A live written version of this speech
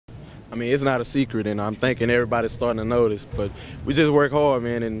I mean, it's not a secret, and I'm thinking everybody's starting to notice. But we just work hard,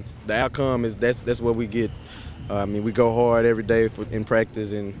 man, and the outcome is that's what we get. I mean, we go hard every day in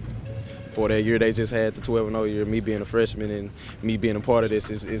practice, and for that year they just had the 12-0 year. Me being a freshman and me being a part of this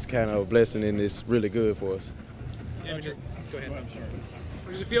is kind of a blessing, and it's really good for us. Yeah, just go ahead. I'm sorry.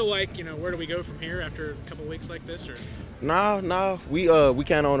 Does it feel like, where do we go from here after a couple of weeks like this? Or No, we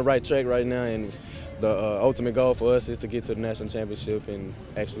kind of on the right track right now, and the ultimate goal for us is to get to the national championship and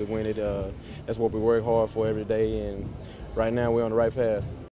actually win it. That's what we work hard for every day, and right now we're on the right path.